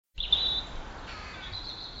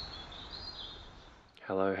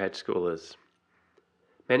Hello, head schoolers.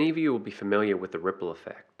 Many of you will be familiar with the ripple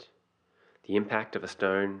effect, the impact of a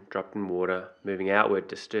stone dropped in water moving outward,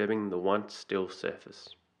 disturbing the once still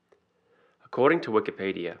surface. According to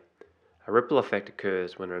Wikipedia, a ripple effect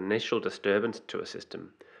occurs when an initial disturbance to a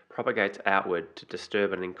system propagates outward to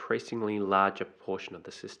disturb an increasingly larger portion of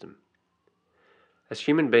the system. As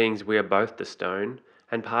human beings, we are both the stone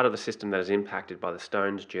and part of the system that is impacted by the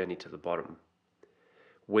stone's journey to the bottom.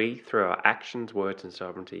 We, through our actions, words, and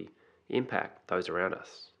sovereignty, impact those around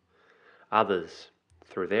us. Others,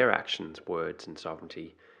 through their actions, words, and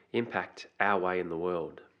sovereignty, impact our way in the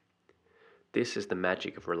world. This is the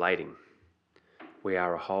magic of relating. We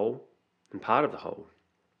are a whole and part of the whole.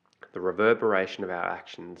 The reverberation of our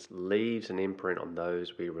actions leaves an imprint on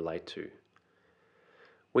those we relate to.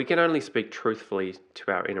 We can only speak truthfully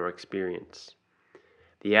to our inner experience.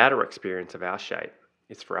 The outer experience of our shape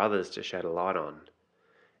is for others to shed a light on.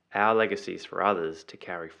 Our legacy is for others to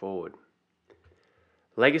carry forward.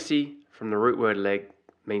 Legacy, from the root word leg,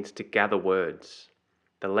 means to gather words.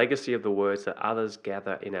 The legacy of the words that others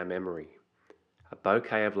gather in our memory. A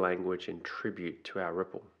bouquet of language in tribute to our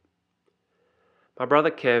ripple. My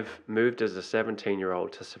brother Kev moved as a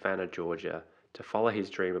 17-year-old to Savannah, Georgia, to follow his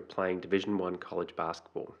dream of playing Division I college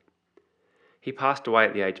basketball. He passed away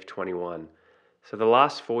at the age of 21, so the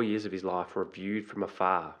last 4 years of his life were viewed from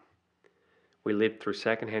afar. We lived through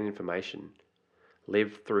second-hand information,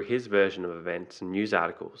 lived through his version of events and news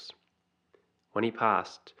articles. When he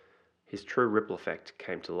passed, his true ripple effect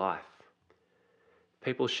came to life.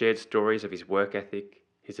 People shared stories of his work ethic,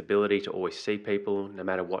 his ability to always see people no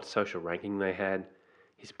matter what social ranking they had,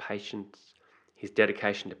 his patience, his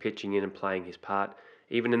dedication to pitching in and playing his part,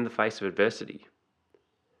 even in the face of adversity.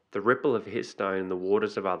 The ripple of his stone in the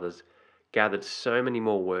waters of others gathered so many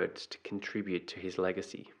more words to contribute to his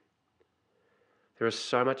legacy. There is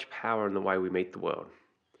so much power in the way we meet the world,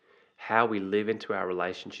 how we live into our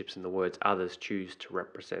relationships and the words others choose to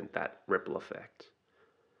represent that ripple effect.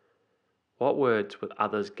 What words would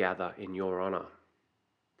others gather in your honour?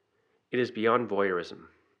 It is beyond voyeurism.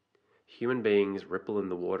 Human beings ripple in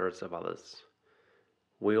the waters of others.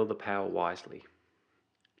 Wield the power wisely.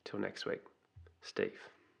 Till next week, Steve.